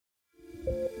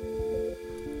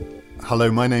Hello,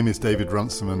 my name is David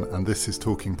Runciman and this is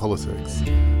Talking Politics.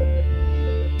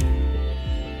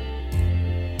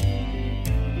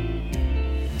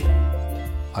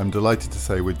 I'm delighted to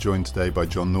say we're joined today by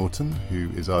John Norton, who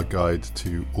is our guide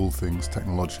to all things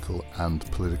technological and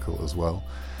political as well,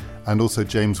 and also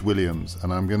James Williams.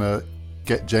 And I'm going to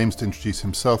get James to introduce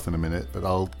himself in a minute, but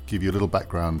I'll give you a little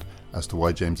background as to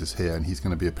why James is here, and he's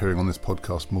going to be appearing on this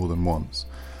podcast more than once.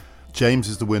 James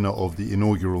is the winner of the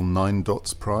inaugural 9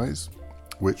 Dots Prize,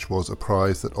 which was a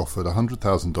prize that offered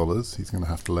 $100,000. He's going to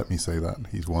have to let me say that.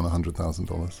 He's won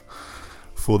 $100,000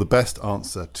 for the best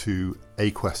answer to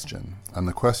a question. And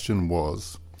the question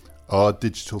was, are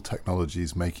digital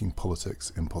technologies making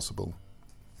politics impossible?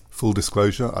 Full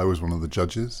disclosure, I was one of the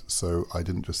judges, so I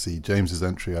didn't just see James's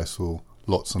entry, I saw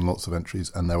lots and lots of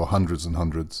entries, and there were hundreds and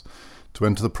hundreds. To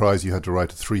enter the prize, you had to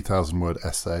write a 3,000-word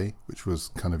essay, which was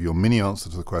kind of your mini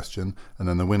answer to the question, and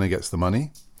then the winner gets the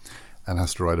money and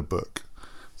has to write a book.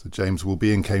 So James will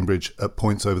be in Cambridge at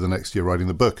points over the next year writing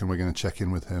the book, and we're going to check in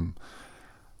with him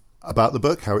about the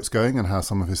book, how it's going, and how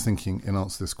some of his thinking in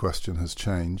answer to this question has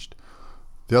changed.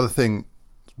 The other thing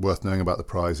worth knowing about the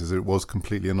prize is that it was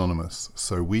completely anonymous.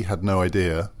 So we had no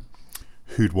idea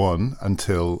who'd won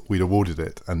until we'd awarded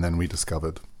it, and then we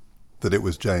discovered that it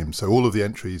was James. So all of the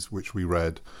entries which we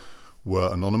read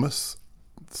were anonymous.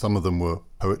 Some of them were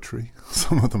poetry,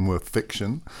 some of them were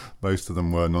fiction, most of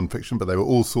them were non-fiction, but they were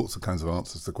all sorts of kinds of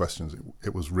answers to questions.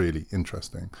 It was really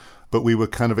interesting. But we were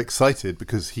kind of excited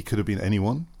because he could have been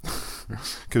anyone,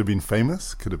 could have been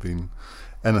famous, could have been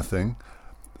anything,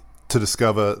 to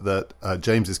discover that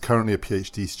James is currently a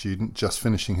PhD student, just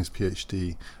finishing his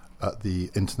PhD at the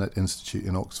Internet Institute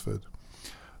in Oxford.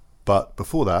 But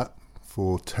before that,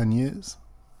 for 10 years,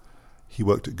 he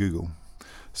worked at Google.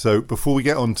 So before we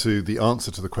get on to the answer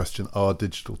to the question, are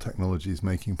digital technologies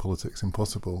making politics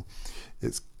impossible,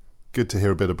 it's good to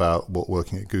hear a bit about what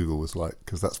working at Google was like,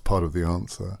 because that's part of the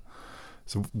answer.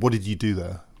 So what did you do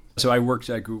there? So I worked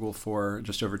at Google for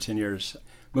just over 10 years,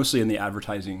 mostly in the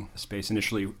advertising space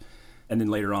initially, and then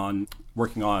later on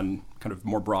working on kind of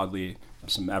more broadly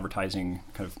some advertising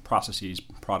kind of processes,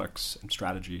 products, and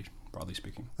strategy, broadly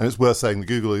speaking. And it's worth saying that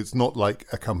Google, it's not like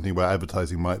a company where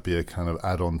advertising might be a kind of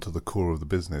add-on to the core of the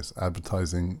business.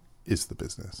 Advertising is the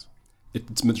business.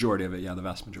 It's majority of it, yeah, the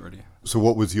vast majority. So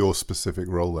what was your specific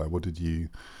role there? What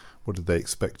did they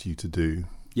expect you to do?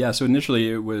 Yeah, so initially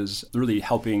it was really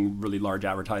helping really large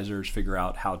advertisers figure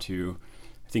out how to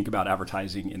think about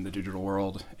advertising in the digital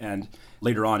world. And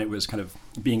later on, it was kind of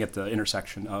being at the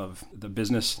intersection of the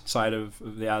business side of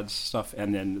the ads stuff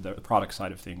and then the product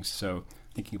side of things. So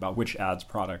thinking about which ads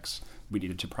products we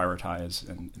needed to prioritize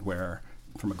and where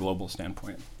from a global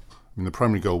standpoint. I mean, the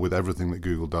primary goal with everything that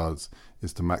Google does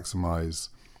is to maximize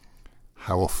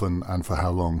how often and for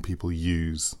how long people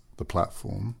use the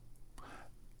platform.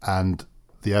 And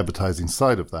the advertising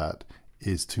side of that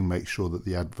is to make sure that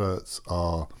the adverts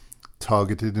are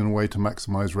targeted in a way to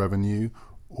maximize revenue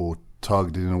or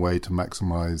targeted in a way to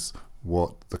maximize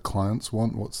what the clients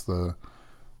want.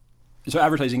 So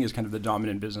advertising is kind of the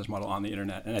dominant business model on the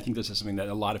internet. And I think this is something that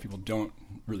a lot of people don't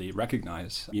really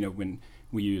recognize. You know, when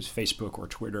we use Facebook or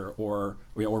Twitter or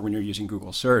when you're using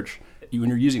Google search, when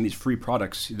you're using these free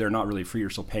products, they're not really free,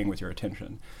 you're still paying with your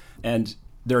attention. And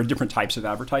there are different types of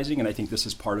advertising. And I think this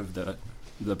is part of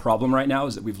the problem right now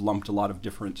is that we've lumped a lot of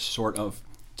different sort of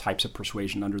types of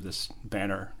persuasion under this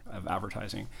banner of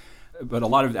advertising. But a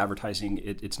lot of the advertising,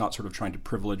 it's not sort of trying to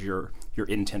privilege your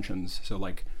intentions. So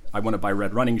like, I want to buy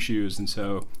red running shoes, and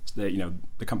so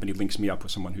the company links me up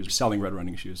with someone who's selling red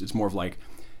running shoes. It's more of like,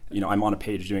 I'm on a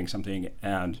page doing something,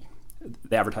 and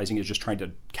the advertising is just trying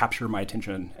to capture my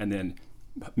attention and then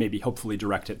maybe hopefully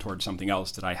direct it towards something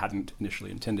else that I hadn't initially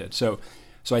intended. So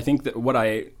I think that what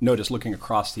I noticed looking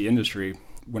across the industry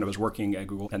when I was working at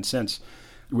Google and since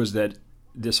was that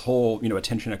this whole,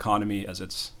 attention economy, as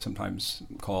it's sometimes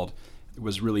called,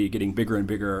 was really getting bigger and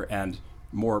bigger and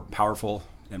more powerful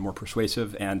and more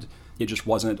persuasive, and it just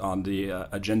wasn't on the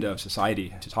agenda of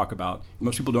society to talk about.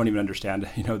 Most people don't even understand,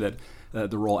 that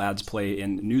the role ads play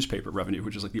in newspaper revenue,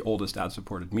 which is like the oldest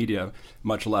ad-supported media,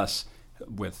 much less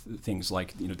with things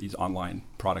like these online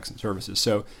products and services.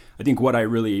 So I think what I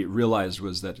really realized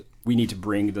was that we need to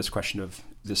bring this question of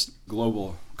this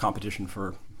global competition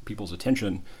for people's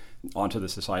attention onto the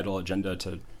societal agenda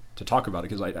to talk about it,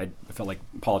 because I felt like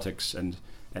politics and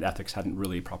ethics hadn't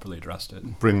really properly addressed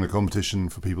it. Bring the competition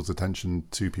for people's attention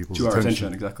to people's attention. To our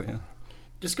attention, exactly, yeah.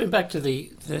 Just going back to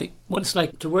the what it's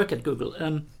like to work at Google,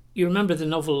 you remember the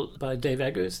novel by Dave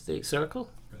Eggers, The Circle?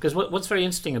 Because what's very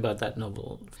interesting about that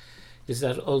novel is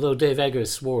that although Dave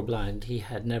Eggers swore blind, he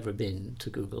had never been to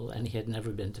Google and he had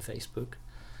never been to Facebook.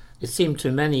 it seemed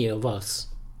to many of us,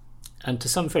 and to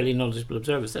some fairly knowledgeable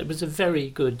observers, that it was a very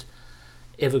good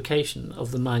evocation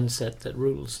of the mindset that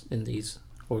rules in these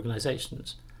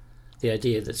organizations. The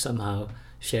idea that somehow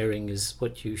sharing is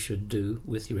what you should do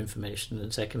with your information,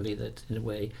 and secondly, that in a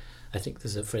way, I think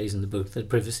there's a phrase in the book, that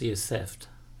privacy is theft.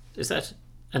 Is that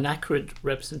an accurate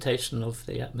representation of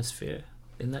the atmosphere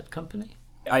in that company?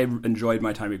 I enjoyed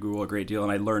my time at Google a great deal,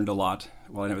 and I learned a lot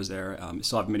while I was there. I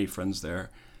still have many friends there.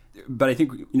 But I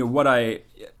think, what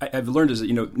I've learned is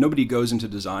that, nobody goes into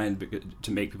design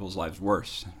to make people's lives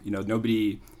worse.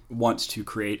 Nobody wants to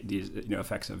create these,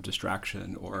 effects of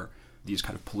distraction or these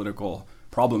kind of political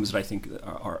problems that I think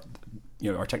are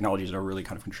our technologies are really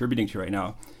kind of contributing to right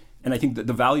now. And I think that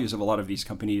the values of a lot of these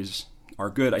companies are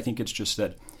good. I think it's just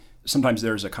that sometimes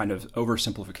there's a kind of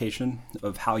oversimplification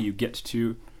of how you get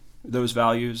to those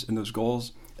values and those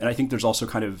goals. And I think there's also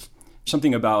kind of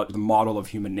something about the model of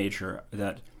human nature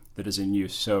that is in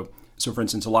use. So for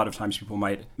instance, a lot of times people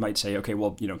might say, okay,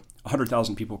 well,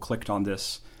 100,000 people clicked on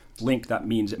this link. That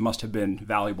means it must have been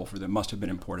valuable for them, must have been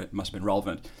important, must have been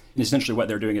relevant. And essentially what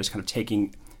they're doing is kind of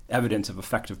taking evidence of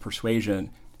effective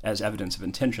persuasion as evidence of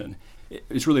intention.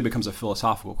 It really becomes a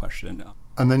philosophical question now.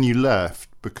 And then you left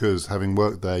because, having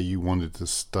worked there, you wanted to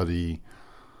study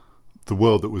the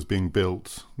world that was being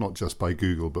built, not just by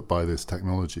Google, but by this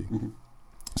technology. Mm-hmm.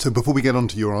 So before we get on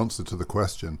to your answer to the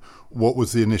question, what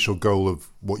was the initial goal of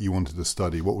what you wanted to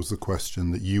study? What was the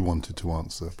question that you wanted to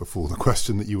answer before the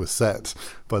question that you were set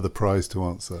by the prize to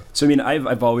answer? So,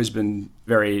 I've always been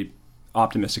very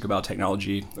optimistic about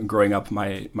technology. Growing up,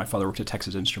 my father worked at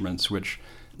Texas Instruments, which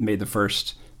made the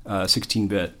first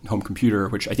 16-bit home computer,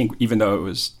 which I think, even though it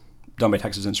was done by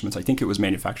Texas Instruments, I think it was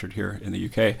manufactured here in the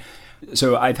UK.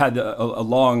 So I've had a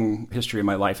long history in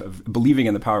my life of believing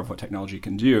in the power of what technology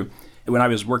can do. When I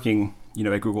was working,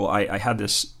 at Google, I had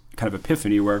this kind of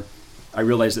epiphany where I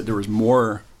realized that there was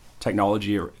more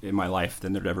technology in my life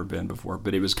than there'd ever been before,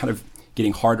 but it was kind of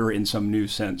getting harder in some new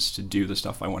sense to do the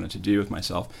stuff I wanted to do with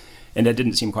myself. And that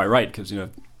didn't seem quite right because,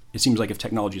 it seems like if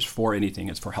technology is for anything,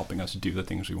 it's for helping us do the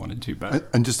things we want to do better.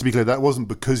 And just to be clear, that wasn't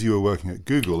because you were working at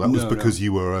Google. That was because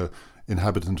you were an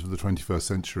inhabitant of the 21st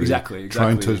century. Exactly.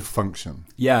 Trying to function.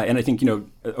 Yeah, and I think,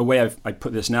 a way I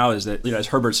put this now is that, as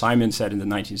Herbert Simon said in the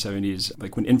 1970s,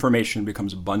 like when information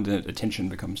becomes abundant, attention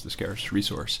becomes the scarce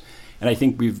resource. And I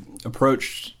think we've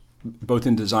approached, both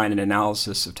in design and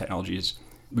analysis of technologies,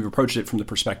 we've approached it from the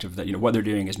perspective that, what they're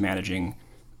doing is managing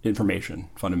information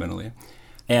fundamentally.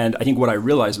 And I think what I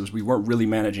realized was we weren't really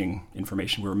managing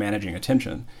information, we were managing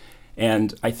attention.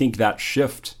 And I think that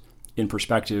shift in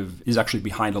perspective is actually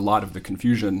behind a lot of the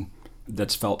confusion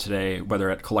that's felt today, whether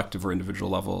at collective or individual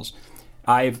levels.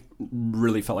 I've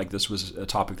really felt like this was a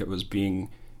topic that was being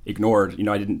ignored.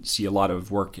 I didn't see a lot of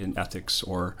work in ethics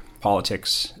or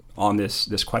politics on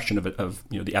this question of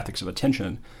the ethics of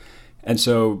attention. And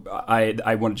so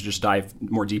I wanted to just dive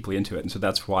more deeply into it. And so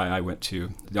that's why I went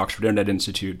to the Oxford Internet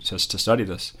Institute to study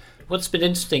this. What's been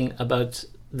interesting about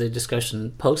the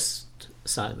discussion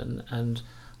post-Simon and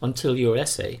until your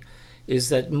essay is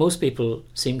that most people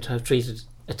seem to have treated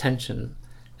attention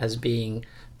as being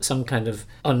some kind of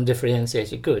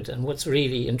undifferentiated good. And what's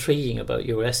really intriguing about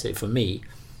your essay for me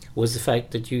was the fact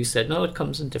that you said, no, it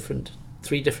comes in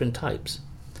three different types.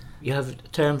 You have a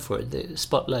term for it, the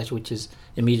spotlight, which is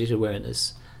immediate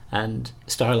awareness, and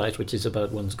starlight, which is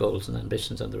about one's goals and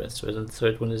ambitions and the rest of it, and the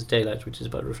third one is daylight, which is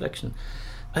about reflection.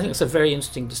 I think it's a very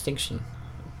interesting distinction.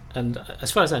 And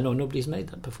as far as I know, nobody's made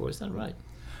that before. Is that right?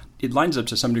 It lines up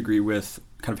to some degree with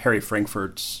kind of Harry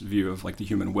Frankfurt's view of like the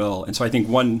human will. And so I think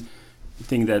one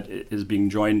thing that is being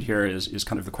joined here is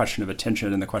kind of the question of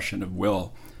attention and the question of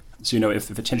will. So, if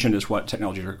attention is what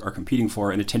technologies are competing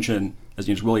for, and attention,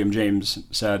 as William James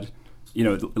said,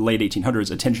 the late 1800s,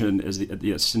 attention is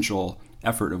the essential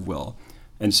effort of will.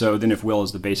 And so then if will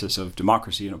is the basis of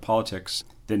democracy and of politics,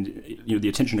 then, the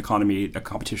attention economy, a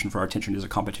competition for our attention is a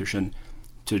competition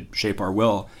to shape our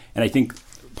will. And I think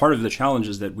part of the challenge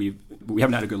is that we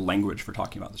haven't had a good language for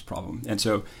talking about this problem. And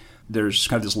so there's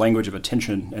kind of this language of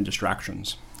attention and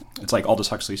distractions. It's like Aldous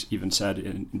Huxley even said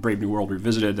in Brave New World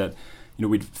Revisited that,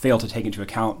 we'd fail to take into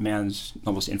account man's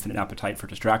almost infinite appetite for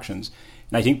distractions.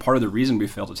 And I think part of the reason we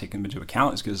fail to take them into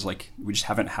account is because we just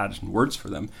haven't had words for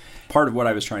them. Part of what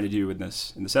I was trying to do in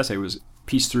this essay was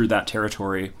piece through that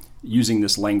territory using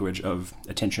this language of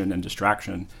attention and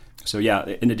distraction. So yeah,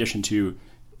 in addition to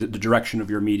the direction of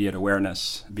your immediate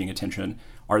awareness being attention,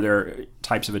 are there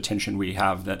types of attention we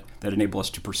have that enable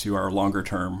us to pursue our longer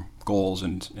term goals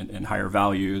and higher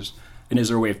values? And is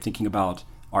there a way of thinking about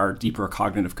our deeper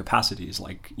cognitive capacities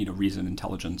like, reason,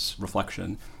 intelligence,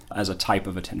 reflection as a type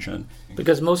of attention.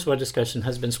 Because most of our discussion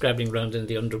has been scrabbling around in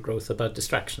the undergrowth about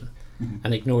distraction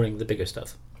and ignoring the bigger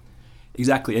stuff.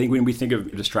 Exactly. I think when we think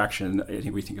of distraction, I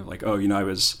think we think of like, I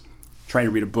was trying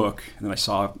to read a book and then I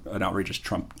saw an outrageous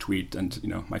Trump tweet and,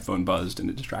 my phone buzzed and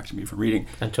it distracted me from reading.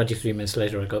 And 23 minutes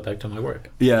later I got back to my work.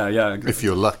 Yeah. If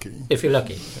you're lucky. If you're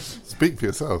lucky. Speak for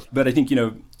yourself. But I think,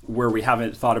 where we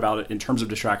haven't thought about it in terms of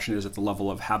distraction is at the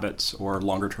level of habits or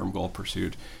longer-term goal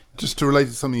pursuit. Just to relate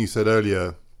to something you said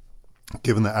earlier,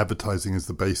 given that advertising is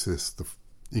the basis, the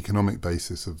economic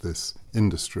basis of this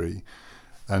industry,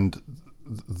 and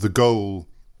the goal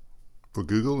for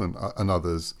Google and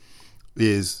others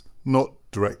is not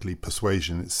directly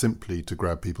persuasion, it's simply to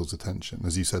grab people's attention.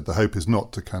 As you said, the hope is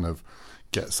not to kind of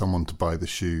get someone to buy the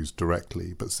shoes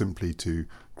directly, but simply to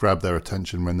grab their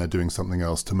attention when they're doing something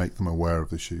else to make them aware of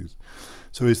the shoes.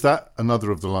 So is that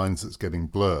another of the lines that's getting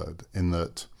blurred, in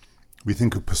that we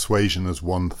think of persuasion as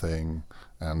one thing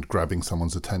and grabbing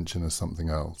someone's attention as something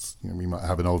else? We might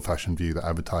have an old-fashioned view that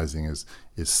advertising is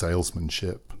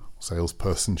salesmanship,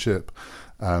 salespersonship,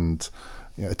 and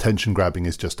attention grabbing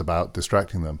is just about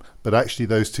distracting them. But actually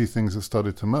those two things have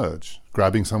started to merge.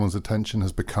 Grabbing someone's attention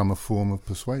has become a form of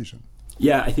persuasion.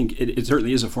 Yeah, I think it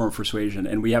certainly is a form of persuasion,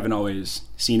 and we haven't always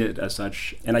seen it as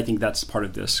such. And I think that's part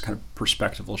of this kind of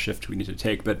perspectival shift we need to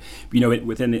take. But,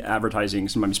 within the advertising,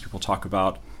 sometimes people talk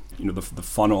about, the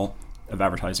funnel of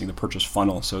advertising, the purchase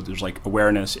funnel. So there's like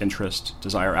awareness, interest,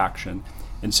 desire, action.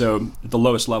 And so the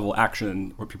lowest level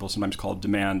action, what people sometimes call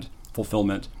demand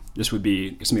fulfillment, this would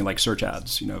be something like search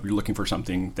ads. If you're looking for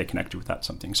something, they connect you with that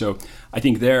something. So I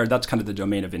think that's kind of the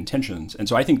domain of intentions. And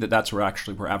so I think that's where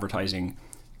advertising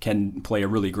can play a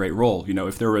really great role.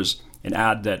 If there was an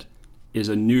ad that is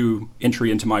a new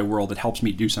entry into my world that helps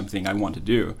me do something I want to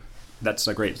do, that's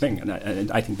a great thing.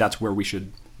 And I think that's where we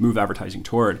should move advertising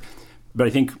toward. But I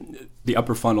think the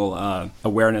upper funnel,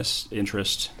 awareness,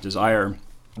 interest, desire,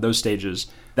 those stages,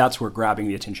 that's where grabbing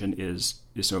the attention is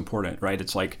so important, right?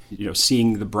 It's like,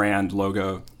 seeing the brand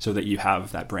logo so that you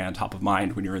have that brand top of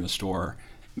mind when you're in the store.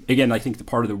 Again, I think the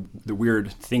part of the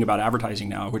weird thing about advertising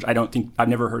now, which I've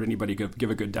never heard anybody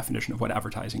give a good definition of what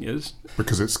advertising is.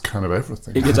 Because it's kind of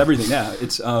everything. It's everything, yeah.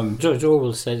 It's George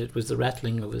Orwell said it was the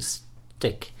rattling of a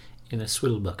stick in a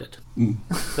swill bucket.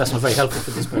 That's not very helpful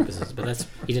for these purposes, but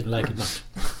he didn't like it much.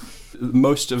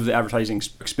 Most of the advertising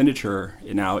expenditure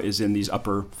now is in these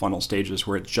upper funnel stages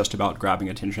where it's just about grabbing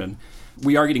attention.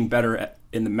 We are getting better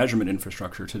in the measurement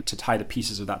infrastructure to tie the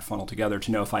pieces of that funnel together,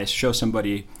 to know if I show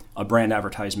somebody a brand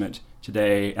advertisement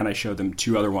today and I show them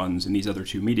two other ones in these other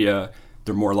two media,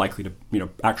 they're more likely to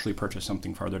actually purchase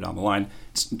something farther down the line.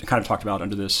 It's kind of talked about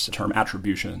under this term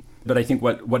attribution. But I think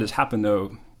what has happened,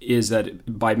 though, is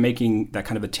that by making that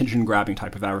kind of attention-grabbing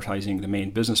type of advertising the main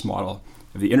business model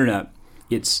of the internet,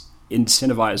 it's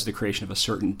incentivized the creation of a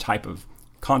certain type of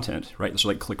content, right? So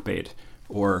like clickbait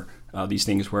or these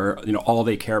things where all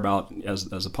they care about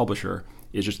as a publisher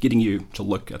is just getting you to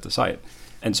look at the site.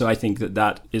 And so I think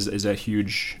that is a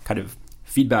huge kind of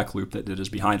feedback loop that is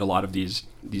behind a lot of these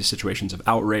situations of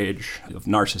outrage, of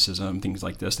narcissism, things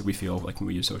like this that we feel like when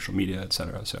we use social media, et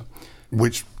cetera. So,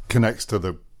 which connects to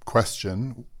the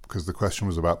question, because the question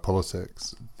was about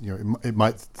politics. It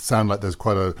might sound like there's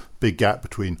quite a big gap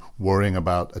between worrying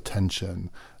about attention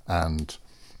and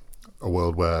a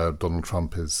world where Donald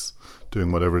Trump is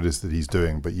doing whatever it is that he's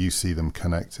doing, but you see them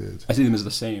connected. I see them as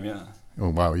the same, yeah. Oh,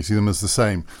 wow, you see them as the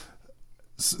same.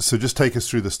 So just take us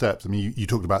through the steps. I mean, you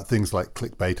talked about things like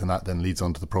clickbait, and that then leads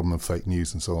on to the problem of fake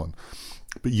news and so on.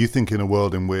 But you think in a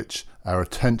world in which our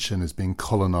attention is being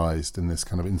colonized in this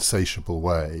kind of insatiable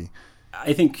way.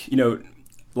 I think,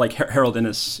 like Harold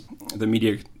Innis, the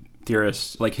media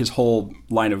theorist, like his whole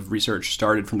line of research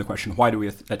started from the question, why do we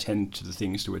attend to the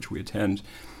things to which we attend?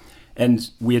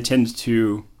 And we attend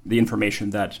to the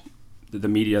information that the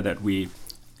media that we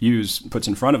use puts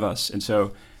in front of us. And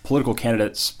so political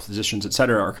candidates, positions, et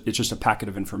cetera, it's just a packet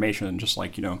of information, just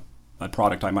like, a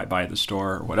product I might buy at the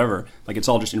store or whatever. Like, it's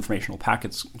all just informational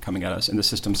packets coming at us, and the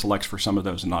system selects for some of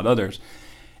those and not others.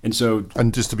 And so,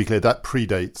 and just to be clear, that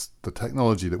predates the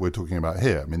technology that we're talking about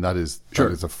here. I mean, that is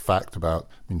a fact about,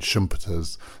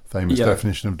 Schumpeter's famous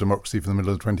definition of democracy from the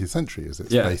middle of the 20th century is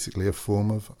it's basically a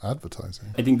form of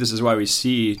advertising. I think this is why we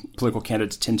see political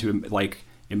candidates tend to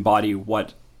embody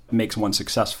what makes one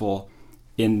successful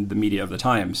in the media of the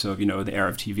time. So, the era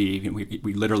of TV,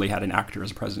 we literally had an actor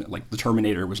as a president. Like, the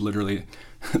Terminator was literally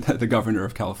the governor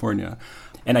of California.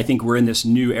 And I think we're in this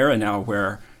new era now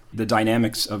where the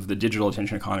dynamics of the digital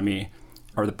attention economy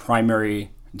are the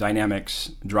primary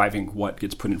dynamics driving what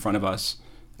gets put in front of us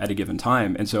at a given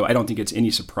time. And so I don't think it's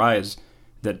any surprise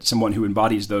that someone who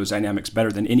embodies those dynamics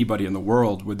better than anybody in the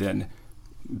world would then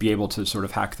be able to sort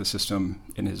of hack the system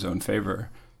in his own favor.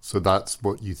 So that's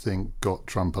what you think got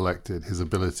Trump elected, his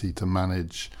ability to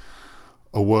manage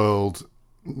a world,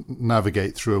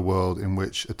 navigate through a world in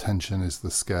which attention is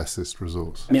the scarcest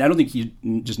resource. I mean, I don't think he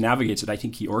just navigates it. I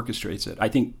think he orchestrates it. I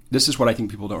think this is what I think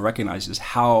people don't recognize is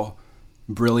how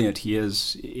brilliant he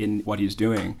is in what he's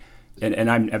doing.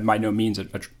 And I'm by no means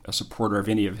a supporter of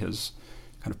any of his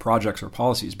kind of projects or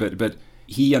policies, but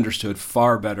he understood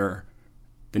far better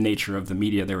the nature of the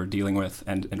media they were dealing with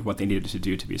and what they needed to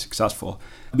do to be successful.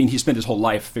 I mean, he spent his whole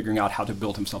life figuring out how to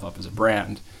build himself up as a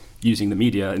brand using the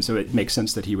media, and so it makes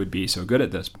sense that he would be so good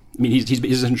at this. I mean, he's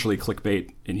essentially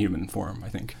clickbait in human form, I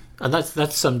think. And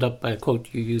that's summed up by a quote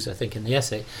you use, I think, in the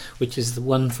essay, which is the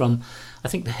one from, I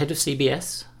think, the head of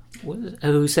CBS,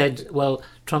 who said, well,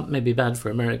 Trump may be bad for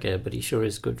America, but he sure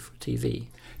is good for TV.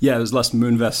 Yeah, it was Les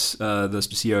Moonves, the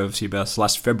CEO of CBS,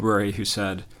 last February, who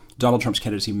said, Donald Trump's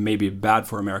candidacy may be bad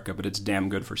for America, but it's damn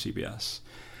good for CBS.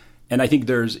 And I think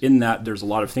there's a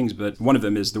lot of things, but one of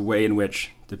them is the way in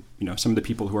which some of the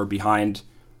people who are behind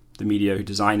the media, who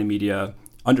design the media,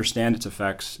 understand its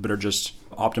effects, but are just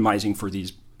optimizing for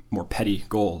these more petty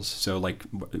goals. So like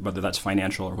whether that's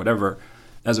financial or whatever,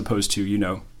 as opposed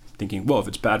to, thinking, well, if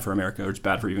it's bad for America or it's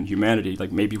bad for even humanity,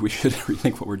 like maybe we should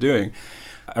rethink what we're doing.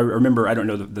 I remember, I don't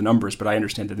know the numbers, but I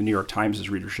understand that the New York Times'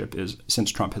 readership is,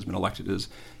 since Trump has been elected, is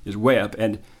way up.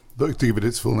 And to give it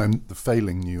its full name, the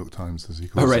failing New York Times, as he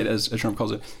calls it. Oh, right, as Trump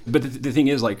calls it. But the thing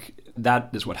is, like, that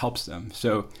is what helps them.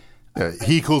 So yeah,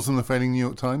 he calls them the failing New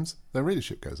York Times. Their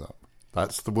readership goes up.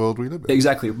 That's the world we live in.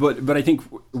 Exactly. But I think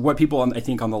what people, on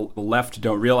the left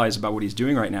don't realize about what he's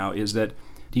doing right now is that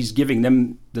he's giving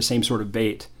them the same sort of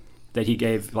bait that he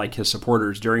gave like his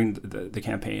supporters during the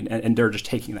campaign, and they're just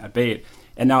taking that bait.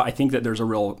 And now I think that there's a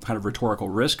real kind of rhetorical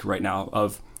risk right now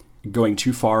of going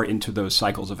too far into those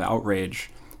cycles of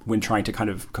outrage when trying to kind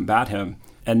of combat him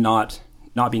and not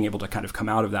being able to kind of come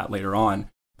out of that later on.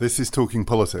 This is Talking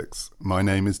Politics. My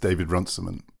name is David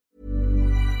Runciman.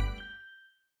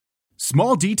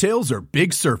 Small details are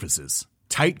big surfaces.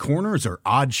 Tight corners are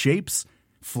odd shapes.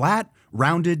 Flat,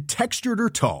 rounded, textured, or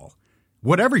tall.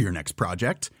 Whatever your next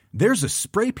project, there's a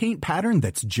spray paint pattern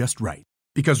that's just right.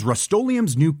 Because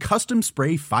Rust-Oleum's new Custom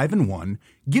Spray 5-in-1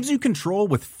 gives you control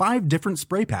with 5 different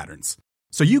spray patterns.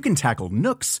 So you can tackle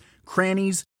nooks,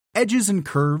 crannies, edges, and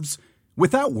curves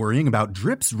without worrying about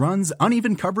drips, runs,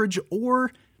 uneven coverage,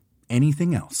 or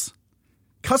anything else.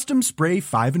 Custom Spray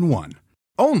 5-in-1.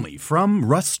 Only from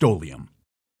Rust-Oleum.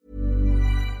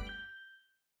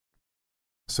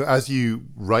 So as you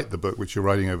write the book, which you're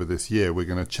writing over this year, we're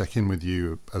going to check in with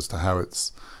you as to how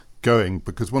it's going,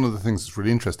 because one of the things that's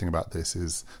really interesting about this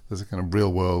is there's a kind of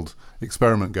real world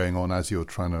experiment going on as you're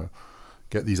trying to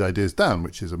get these ideas down,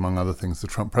 which is, among other things, the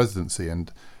Trump presidency.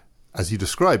 And as you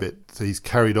describe it, so he's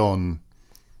carried on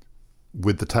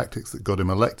with the tactics that got him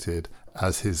elected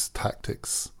as his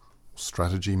tactics,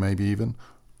 strategy maybe even,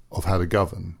 of how to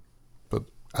govern. But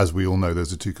as we all know,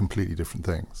 those are two completely different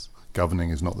things.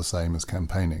 Governing is not the same as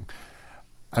campaigning.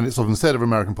 And it's often said of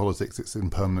American politics, it's in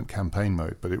permanent campaign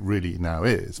mode, but it really now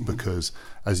is, because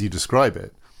as you describe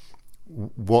it,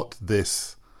 what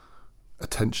this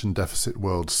attention deficit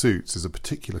world suits is a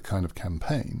particular kind of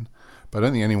campaign, but I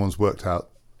don't think anyone's worked out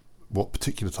what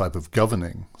particular type of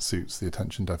governing suits the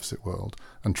attention deficit world.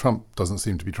 And Trump doesn't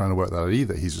seem to be trying to work that out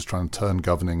either. He's just trying to turn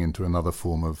governing into another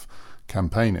form of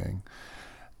campaigning.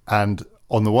 And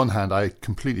on the one hand, I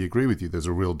completely agree with you. There's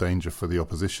a real danger for the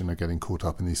opposition of getting caught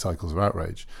up in these cycles of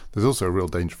outrage. There's also a real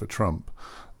danger for Trump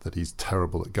that he's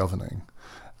terrible at governing.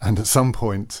 And at some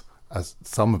point, as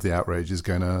some of the outrage is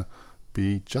going to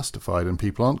be justified, and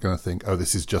people aren't going to think, oh,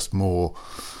 this is just more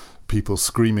people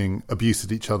screaming abuse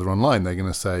at each other online. They're going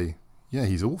to say, yeah,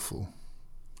 he's awful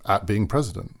at being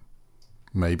president.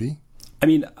 Maybe. I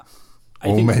mean,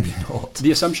 I think maybe not.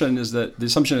 The assumption is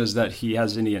that he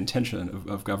has any intention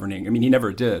of governing. I mean, he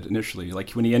never did initially. Like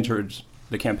when he entered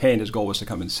the campaign, his goal was to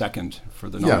come in second for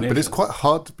the nomination. Yeah, but it's quite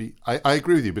hard to be. I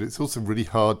agree with you, but it's also really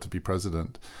hard to be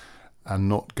president and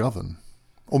not govern.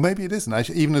 Or maybe it isn't.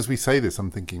 Actually, even as we say this,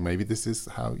 I'm thinking maybe this is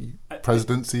how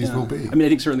presidencies will be. I mean, I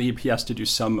think certainly he has to do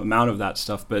some amount of that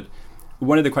stuff. But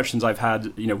one of the questions I've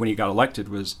had, when he got elected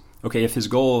was, okay, if his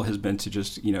goal has been to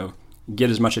just,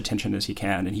 get as much attention as he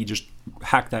can, and he just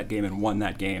hacked that game and won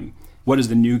that game, what is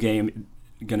the new game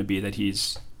going to be that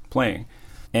he's playing?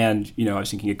 And, I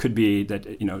was thinking it could be that,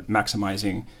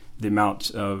 maximizing the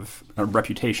amount of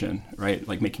reputation, right?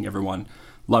 Like making everyone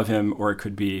love him, or it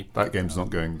could be... That game's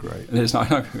not going great. It's not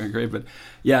going great, but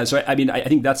yeah, so I mean, I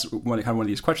think that's one of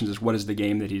these questions is what is the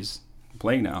game that he's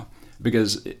playing now?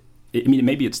 Because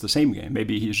maybe it's the same game.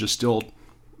 Maybe he's just still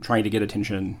trying to get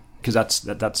attention because that's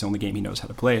the only game he knows how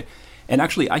to play. And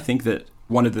actually, I think that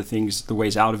one of the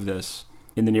ways out of this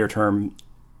in the near term,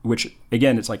 which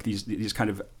again, it's like these kind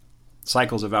of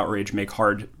cycles of outrage make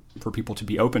hard for people to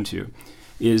be open to,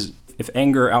 is if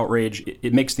anger, outrage,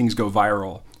 it makes things go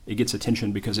viral. It gets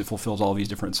attention because it fulfills all these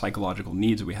different psychological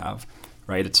needs we have,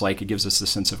 right? It's like it gives us a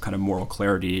sense of kind of moral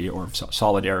clarity or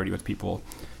solidarity with people,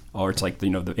 or it's like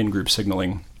the in-group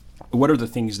signaling. What are the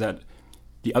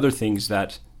other things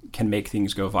that can make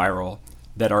things go viral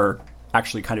that are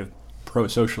actually kind of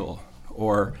pro-social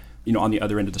or on the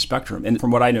other end of the spectrum? And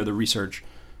from what I know, the research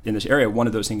in this area, one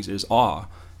of those things is awe.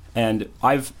 And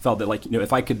I've felt that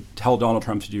if I could tell Donald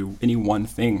Trump to do any one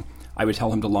thing, I would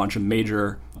tell him to launch a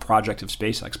major project of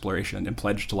space exploration and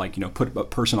pledge to put a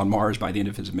person on Mars by the end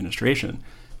of his administration.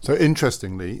 So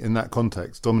interestingly, in that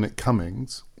context, Dominic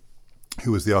Cummings,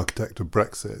 who was the architect of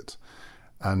Brexit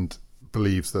and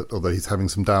believes that, although he's having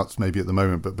some doubts maybe at the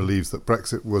moment, but believes that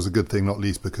Brexit was a good thing, not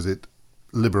least because it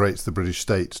liberates the British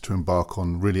state to embark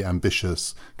on really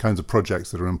ambitious kinds of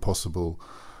projects that are impossible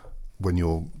when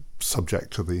you're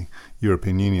subject to the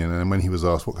European Union. And when he was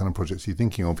asked what kind of projects are you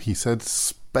thinking of, he said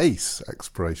space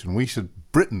exploration.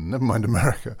 Britain, never mind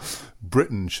America,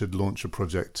 Britain should launch a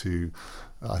project to,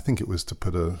 I think it was to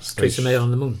put a Theresa May on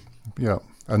the moon. Yeah,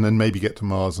 and then maybe get to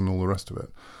Mars and all the rest of it.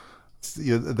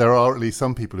 There are at least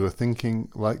some people who are thinking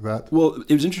like that. Well,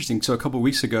 it was interesting. So a couple of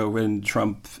weeks ago when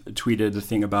Trump tweeted the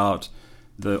thing about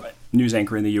the news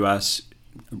anchor in the U.S.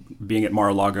 being at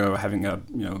Mar-a-Lago, having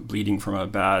bleeding from a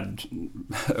bad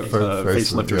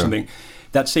facelift or something,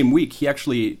 that same week he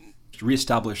actually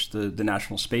reestablished the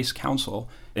National Space Council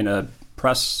in a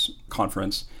press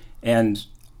conference. And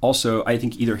also, I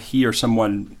think either he or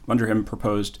someone under him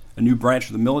proposed a new branch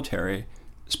of the military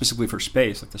specifically for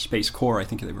space, like the Space Corps, I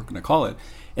think they were going to call it.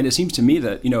 And it seems to me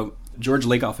that, George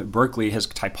Lakoff at Berkeley has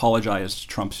typologized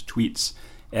Trump's tweets,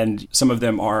 and some of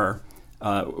them are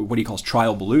what he calls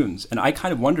trial balloons. And I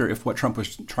kind of wonder if what Trump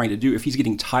was trying to do, if he's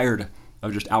getting tired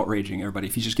of just outraging everybody,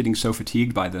 if he's just getting so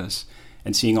fatigued by this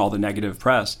and seeing all the negative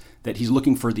press, that he's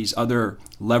looking for these other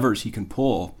levers he can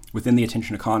pull within the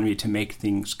attention economy to make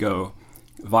things go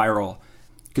viral.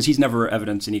 Because he's never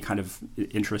evidenced any kind of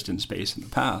interest in space in the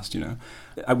past,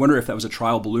 I wonder if that was a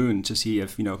trial balloon to see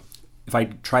if I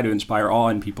try to inspire awe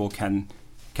in people, can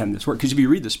this work? Because if you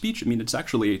read the speech, it's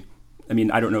actually,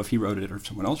 I don't know if he wrote it or if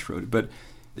someone else wrote it, but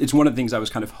it's one of the things I was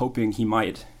kind of hoping he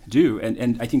might do.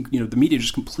 And I think, the media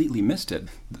just completely missed it.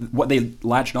 What they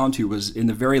latched onto was in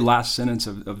the very last sentence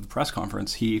of the press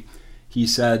conference, he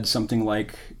said something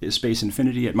like, is space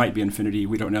infinity? It might be infinity.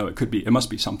 We don't know. It could be. It must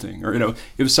be something. Or, it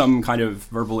was some kind of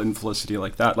verbal infelicity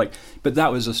like that. But that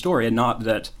was a story, and not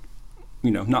that,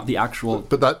 not the actual.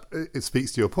 But that, it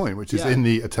speaks to your point, which is in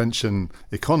the attention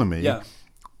economy. Yeah.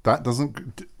 That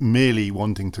doesn't, merely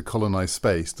wanting to colonize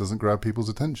space doesn't grab people's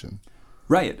attention.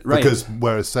 Right. Because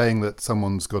whereas saying that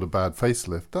someone's got a bad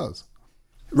facelift does.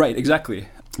 Right, exactly.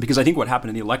 Because I think what happened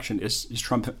in the election is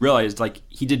Trump realized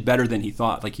he did better than he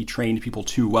thought. He trained people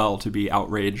too well to be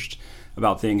outraged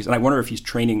about things. And I wonder if he's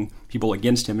training people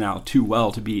against him now too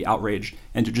well to be outraged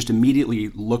and to just immediately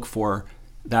look for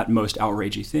that most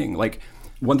outragey thing.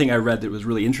 One thing I read that was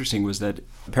really interesting was that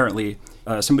apparently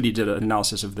somebody did an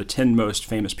analysis of the 10 most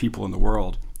famous people in the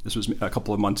world. This was a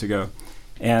couple of months ago.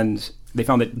 And they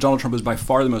found that Donald Trump was by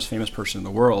far the most famous person in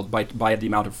the world by the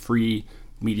amount of free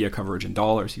media coverage in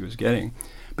dollars he was getting.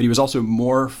 But he was also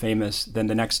more famous than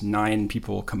the next 9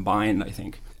 people combined, I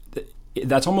think.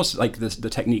 That's almost like the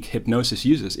technique hypnosis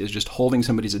uses, is just holding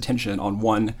somebody's attention on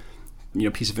one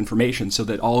piece of information so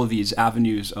that all of these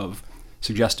avenues of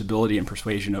suggestibility and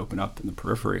persuasion open up in the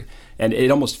periphery. And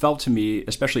it almost felt to me,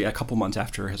 especially a couple months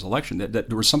after his election, that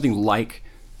there was something like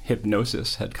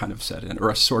hypnosis had kind of set in,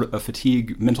 or a sort of a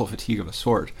mental fatigue of a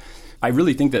sort. I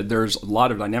really think that there's a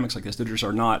lot of dynamics like this that just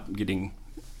are not getting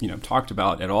talked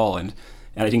about at all. And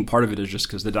I think part of it is just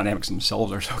because the dynamics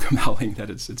themselves are so compelling that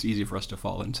it's easy for us to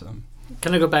fall into them.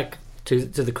 Can I go back to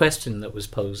the question that was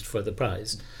posed for the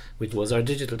prize, which was, are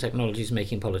digital technologies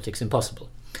making politics impossible?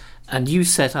 And you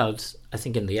set out, I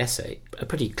think in the essay, a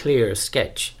pretty clear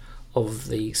sketch of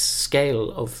the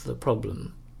scale of the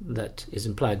problem that is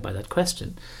implied by that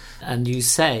question. And you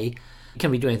say, can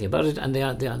we do anything about it? And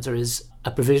the answer is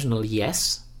a provisional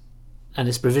yes. And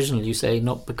it's provisional, you say,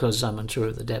 not because I'm unsure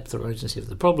of the depth or urgency of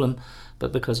the problem,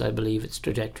 but because I believe its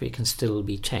trajectory can still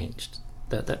be changed.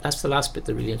 That's the last bit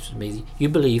that really interested me. You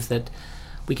believe that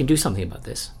we can do something about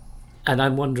this. And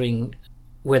I'm wondering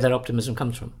where that optimism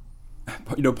comes from.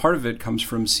 Part of it comes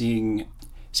from seeing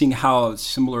how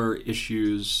similar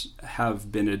issues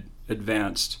have been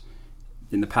advanced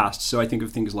in the past. So I think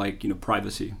of things like,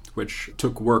 privacy, which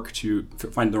took work to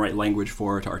find the right language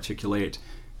for, to articulate,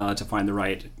 to find the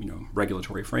right,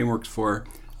 regulatory frameworks for.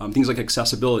 Things like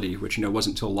accessibility, which,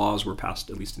 wasn't until laws were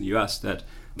passed, at least in the US, that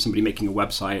somebody making a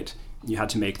website, you had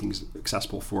to make things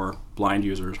accessible for blind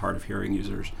users, hard of hearing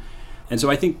users. And so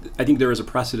I think there is a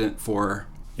precedent for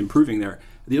improving there.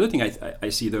 The other thing I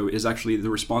see, though, is actually the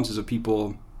responses of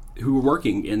people who are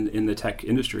working in the tech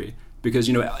industry. Because,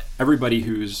 everybody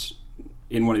who's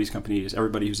in one of these companies,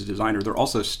 everybody who's a designer, they're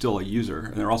also still a user,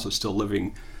 and they're also still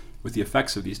living with the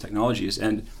effects of these technologies.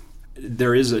 And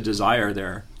there is a desire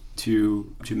there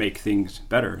to make things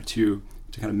better, to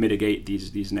kind of mitigate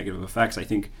these negative effects. I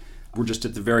think we're just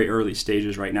at the very early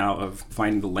stages right now of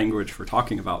finding the language for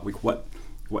talking about like what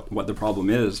the problem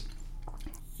is.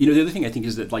 The other thing I think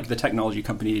is that like the technology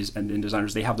companies and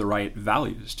designers, they have the right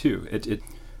values too.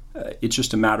 It's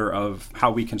just a matter of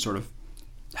how we can sort of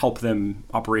help them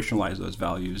operationalize those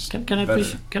values. Can I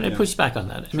push back on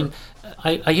that? Sure.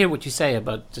 I mean, I hear what you say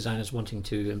about designers wanting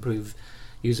to improve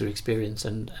user experience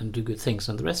and do good things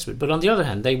and the rest of it. But on the other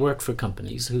hand, they work for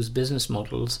companies whose business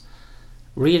models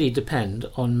really depend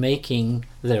on making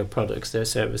their products, their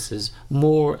services,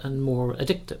 more and more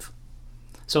addictive.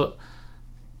 So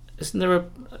isn't there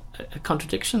a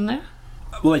contradiction there?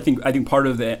 Well, I think part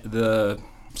of the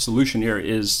solution here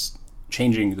is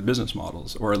changing the business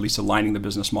models, or at least aligning the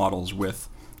business models with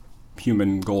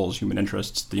human goals, human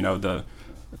interests, the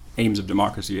aims of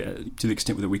democracy to the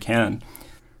extent that we can.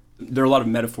 There are a lot of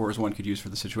metaphors one could use for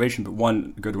the situation, but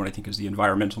one good one I think is the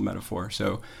environmental metaphor.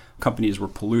 So companies were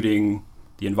polluting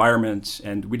the environment,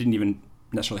 and we didn't even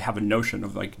necessarily have a notion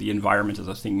of like the environment as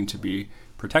a thing to be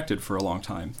protected for a long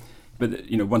time. But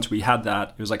once we had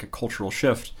that, it was like a cultural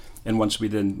shift. And once we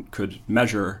then could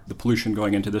measure the pollution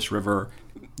going into this river,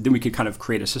 then we could kind of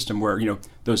create a system where,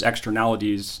 those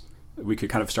externalities, we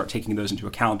could kind of start taking those into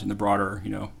account in the broader,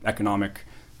 economic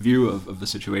view of the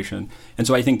situation. And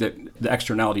so I think that the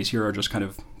externalities here are just kind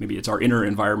of, maybe it's our inner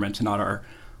environment and not our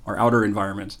outer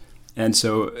environment. And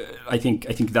so I think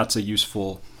that's a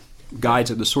useful guide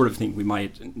to the sort of thing we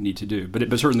might need to do. But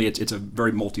certainly it's a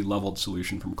very multi-leveled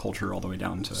solution from culture all the way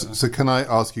down to... So can I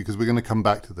ask you, because we're going to come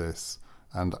back to this,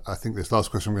 and I think this last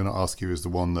question I'm going to ask you is the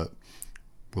one that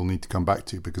we'll need to come back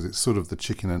to, because it's sort of the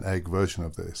chicken and egg version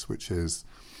of this, which is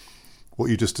what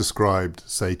you just described,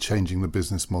 say, changing the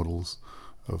business models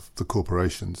of the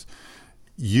corporations.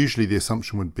 Usually the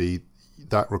assumption would be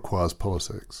that requires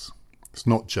politics. It's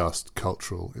not just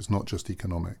cultural, it's not just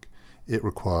economic. It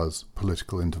requires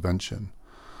political intervention.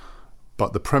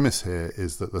 But the premise here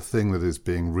is that the thing that is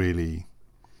being really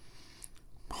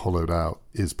hollowed out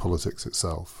is politics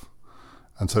itself.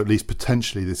 And so at least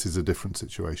potentially this is a different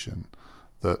situation,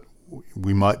 that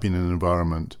we might be in an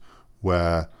environment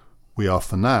where we are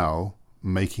for now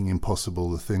making impossible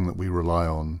the thing that we rely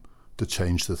on to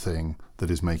change the thing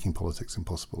that is making politics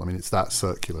impossible. I mean, it's that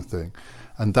circular thing.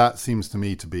 And that seems to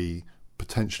me to be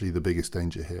potentially the biggest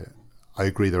danger here. I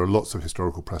agree there are lots of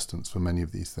historical precedents for many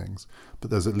of these things,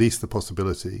 but there's at least the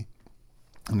possibility,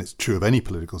 and it's true of any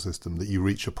political system, that you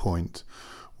reach a point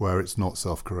where it's not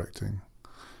self-correcting.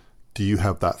 Do you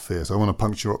have that fear? So I want to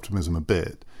puncture your optimism a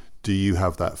bit. Do you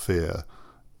have that fear?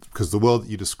 Because the world that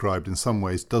you described in some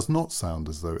ways does not sound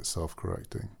as though it's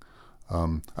self-correcting. I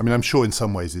mean, I'm sure in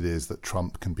some ways it is, that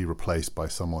Trump can be replaced by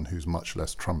someone who's much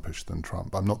less Trumpish than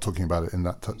Trump. I'm not talking about it in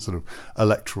that sort of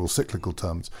electoral cyclical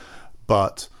terms.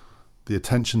 But the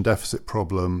attention deficit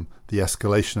problem, the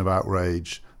escalation of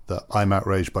outrage, that I'm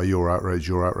outraged by your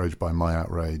outrage by my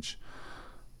outrage,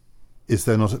 is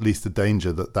there not at least a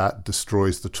danger that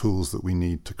destroys the tools that we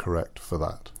need to correct for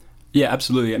that? Yeah,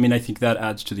 absolutely. I mean, I think that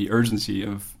adds to the urgency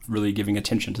of really giving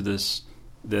attention to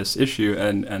this issue.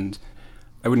 And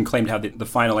I wouldn't claim to have the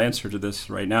final answer to this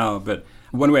right now, but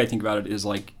one way I think about it is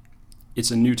like it's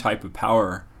a new type of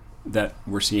power that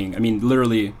we're seeing. I mean,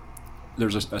 literally,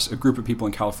 there's a group of people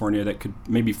in California that could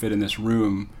maybe fit in this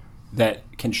room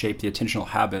that can shape the attentional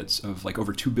habits of like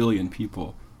over 2 billion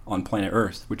people on planet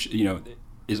Earth, which,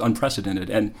 is unprecedented.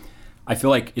 And I feel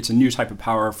like it's a new type of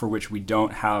power for which we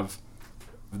don't have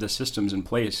the systems in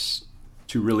place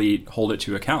to really hold it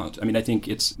to account. I mean, I think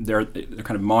they're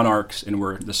kind of monarchs and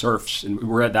we're the serfs, and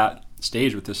we're at that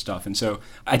stage with this stuff. And so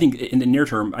I think in the near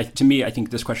term, I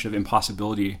think this question of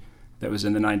impossibility that was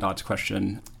in the 9 dots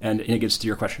question, and it gets to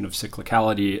your question of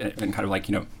cyclicality and kind of like,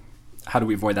 how do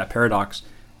we avoid that paradox?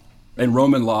 In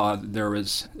Roman law, there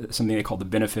was something they called the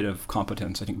benefit of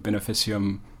competence. I think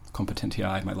beneficium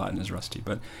competentiae, my Latin is rusty,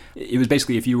 but it was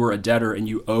basically if you were a debtor and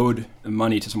you owed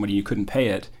money to somebody and you couldn't pay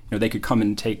it, they could come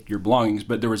and take your belongings,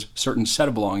 but there was a certain set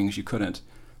of belongings you couldn't.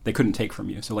 they couldn't take from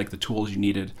you. So like the tools you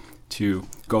needed to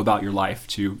go about your life,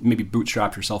 to maybe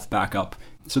bootstrap yourself back up.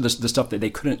 So the stuff that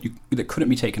that couldn't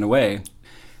be taken away.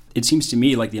 It seems to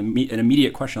me like an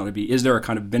immediate question ought to be, is there a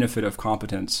kind of benefit of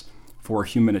competence for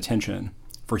human attention,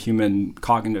 for human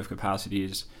cognitive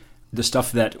capacities, the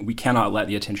stuff that we cannot let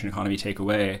the attention economy take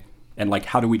away? And like,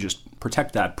 how do we just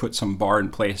protect that, put some bar in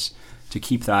place to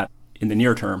keep that in the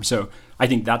near term? So I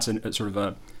think that's a sort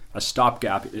of a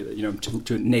stopgap,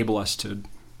 to enable us to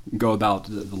go about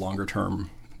the longer term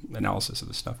analysis of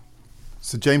this stuff.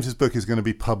 So James's book is going to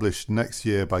be published next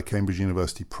year by Cambridge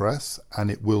University Press, and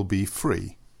it will be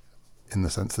free in the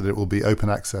sense that it will be open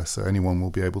access, so anyone will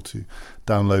be able to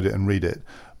download it and read it.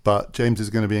 But James is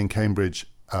going to be in Cambridge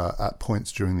at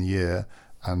points during the year,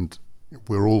 and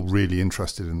we're all really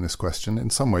interested in this question. In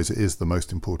some ways, it is the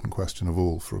most important question of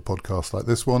all for a podcast like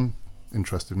this one,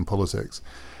 interested in politics.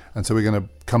 And so we're going to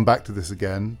come back to this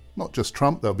again, not just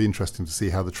Trump. That'll be interesting to see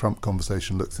how the Trump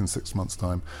conversation looks in 6 months'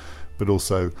 time, but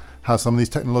also how some of these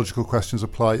technological questions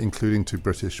apply, including to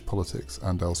British politics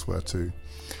and elsewhere too.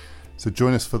 So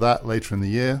join us for that later in the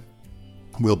year.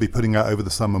 We'll be putting out over the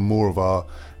summer more of our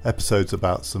episodes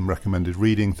about some recommended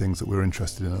reading, things that we're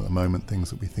interested in at the moment,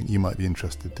 things that we think you might be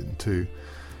interested in too.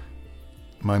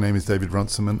 My name is David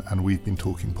Runciman, and we've been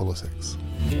talking politics.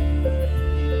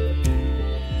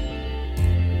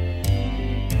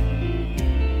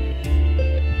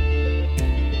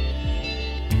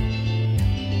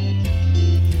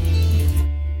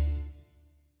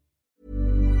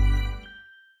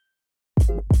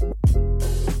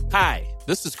 Hi,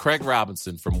 this is Craig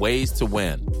Robinson from Ways to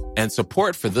Win, and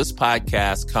support for this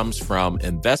podcast comes from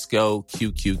Invesco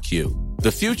QQQ.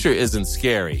 The future isn't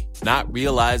scary. Not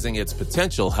realizing its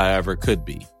potential, however, could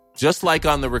be. Just like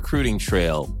on the recruiting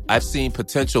trail, I've seen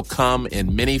potential come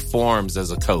in many forms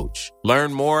as a coach.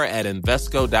 Learn more at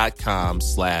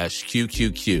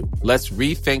Invesco.com/QQQ. Let's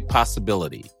rethink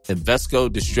possibility.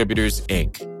 Invesco Distributors,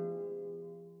 Inc.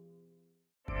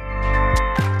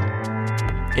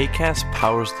 Acast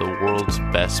powers the world's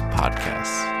best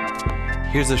podcasts.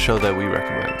 Here's a show that we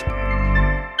recommend.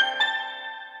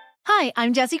 Hi,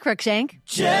 I'm Jessie Cruikshank.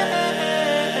 Jessie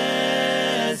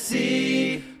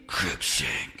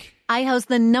Cruikshank. I host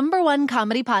the #1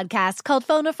 comedy podcast called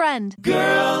Phone a Friend.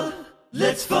 Girl,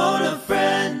 let's phone a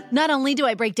friend. Not only do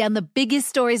I break down the biggest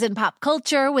stories in pop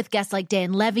culture with guests like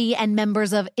Dan Levy and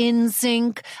members of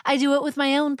NSYNC, I do it with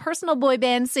my own personal boy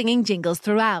band singing jingles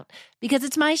throughout. Because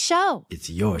it's my show. It's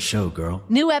your show, girl.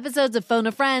 New episodes of Phone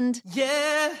a Friend.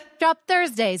 Yeah. Drop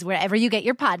Thursdays wherever you get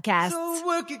your podcasts. So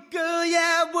work it, girl,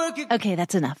 yeah, work it. Okay,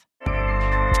 that's enough.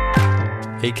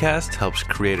 Acast helps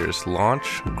creators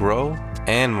launch, grow,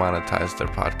 and monetize their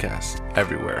podcasts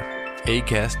everywhere.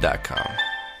 Acast.com.